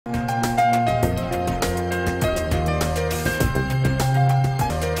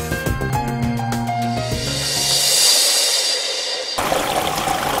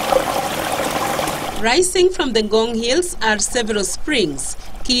Rising from the Ngong Hills are several springs,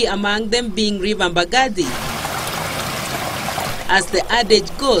 key among them being River Mbagathi. As the adage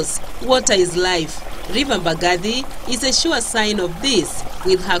goes, water is life. River Mbagathi is a sure sign of this,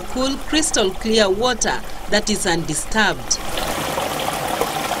 with her cool, crystal clear water that is undisturbed.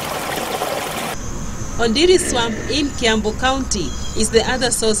 Ondiri Swamp in Kiambu County is the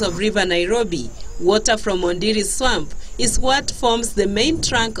other source of River Nairobi. Water from Ondiri Swamp is what forms the main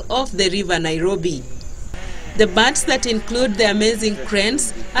trunk of the River Nairobi. The birds that include the amazing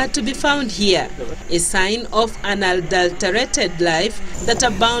cranes are to be found here, a sign of unadulterated life that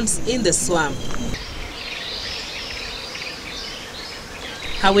abounds in the swamp.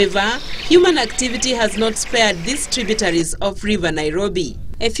 However, human activity has not spared these tributaries of River Nairobi.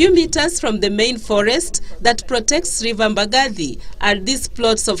 A few meters from the main forest that protects River Mbagathi are these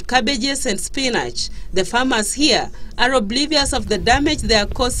plots of cabbages and spinach. The farmers here are oblivious of the damage they are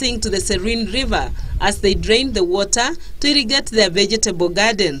causing to the serene river as they drain the water to irrigate their vegetable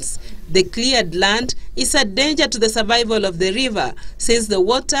gardens. The cleared land is a danger to the survival of the river since the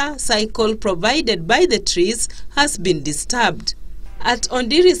water cycle provided by the trees has been disturbed. At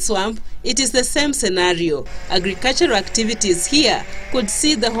Ondiri Swamp, it is the same scenario. Agricultural activities here could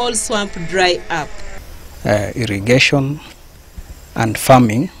see the whole swamp dry up. Irrigation and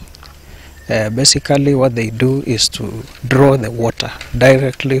farming, basically what they do is to draw the water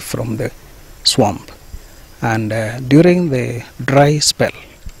directly from the swamp. And during the dry spell,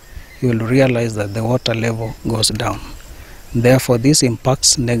 you will realize that the water level goes down. Therefore, this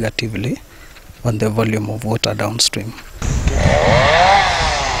impacts negatively on the volume of water downstream.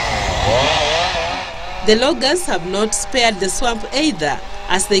 The loggers have not spared the swamp either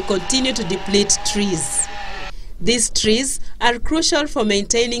as they continue to deplete trees. These trees are crucial for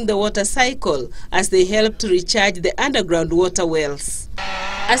maintaining the water cycle as they help to recharge the underground water wells.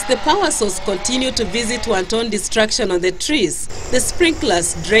 As the power source continue to visit wanton destruction on the trees, the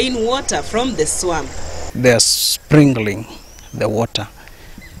sprinklers drain water from the swamp. They are sprinkling the water,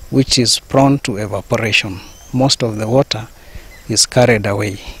 which is prone to evaporation. Most of the water is carried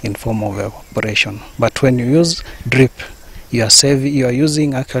away in form of evaporation. But when you use drip, you are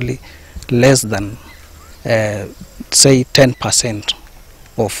using actually less than say 10%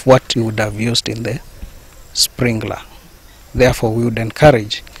 of what you would have used in the sprinkler. Therefore, we would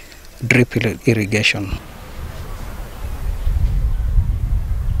encourage drip irrigation.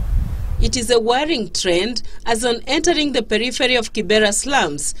 It is a worrying trend as on entering the periphery of Kibera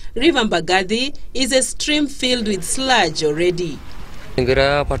slums, River Mbagathi is a stream filled with sludge already.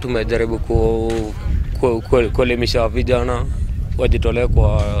 Ingira hapa tumejaribu kuelimisha vijana wajitolee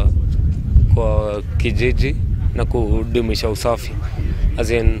kwa kijiji na kudumisha usafi. As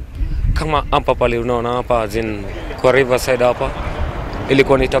in, kama hapa pale unaona hapa as in kwa riverside hapa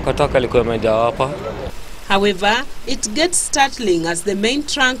ilikuwa ni takataka ilikuwa imejaa hapa. However, it gets startling as the main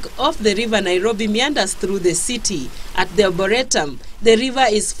trunk of the River Nairobi meanders through the city. At the Arboretum, the river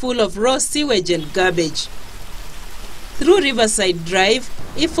is full of raw sewage and garbage. Through Riverside Drive,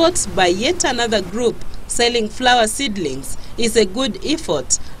 efforts by yet another group selling flower seedlings is a good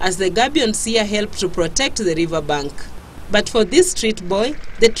effort as the gabions here help to protect the riverbank. But for this street boy,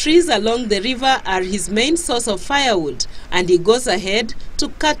 the trees along the river are his main source of firewood, and he goes ahead to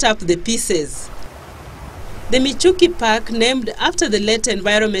cut up the pieces. The Michuki Park, named after the late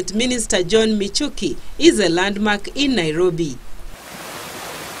Environment Minister John Michuki, is a landmark in Nairobi.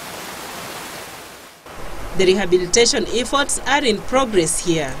 The rehabilitation efforts are in progress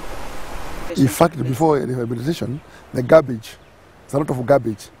here. In fact, before rehabilitation, the garbage, it's a lot of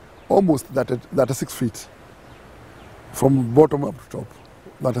garbage, almost 36 feet from bottom up to top.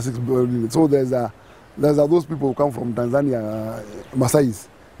 36 feet. So there's those people who come from Tanzania, Maasai.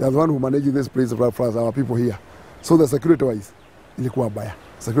 They are the one who manages this place for our people here. So the security-wise, ilikuwa baya.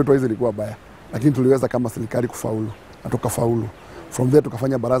 Security-wise ilikuwa baya. Lakini tuliweza kama serikali kufaulu, na tukafaulu. From there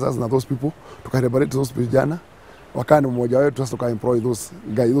tukafanya barazas na those people, tukareparate those vijana. Wakani mmoja wetu sasa tuka-employ those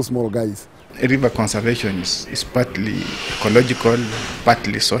guys, those small guys. River conservation is partly ecological,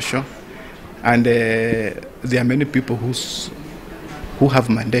 partly social. And there are many people who have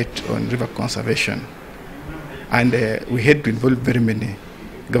mandate on river conservation. And we had to involve very many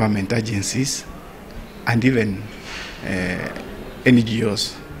government agencies and even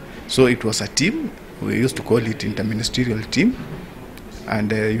NGOs. So it was a team. We used to call it interministerial team, and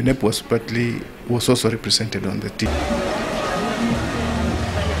UNEP was also represented on the team.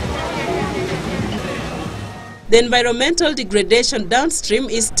 The environmental degradation downstream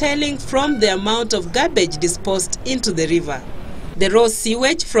is telling from the amount of garbage disposed into the river. The raw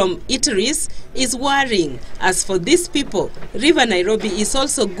sewage from eateries is worrying. As for these people, River Nairobi is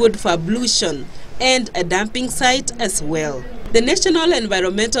also good for ablution. and a dumping site as well. The National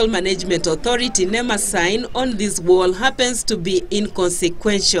Environmental Management Authority NEMA sign on this wall happens to be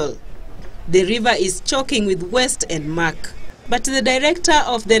inconsequential. The river is choking with waste and muck. But the director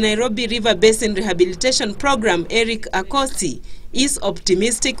of the Nairobi River Basin Rehabilitation Program, Judith Akolo, is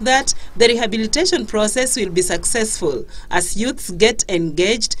optimistic that the rehabilitation process will be successful as youths get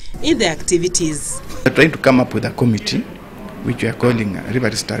engaged in the activities. We're trying to come up with a committee, which we are calling a River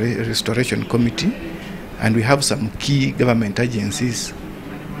Restoration Committee, and we have some key government agencies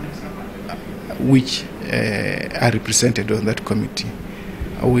which are represented on that committee.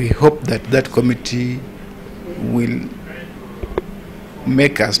 We hope that that committee will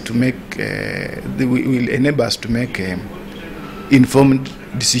make us to make, will enable us to make informed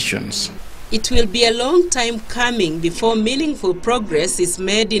decisions. It will be a long time coming before meaningful progress is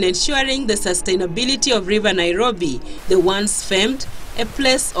made in ensuring the sustainability of River Nairobi, the once famed a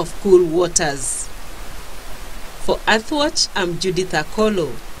place of cool waters. For Earthwatch, I'm Judith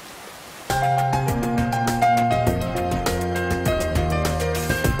Akolo.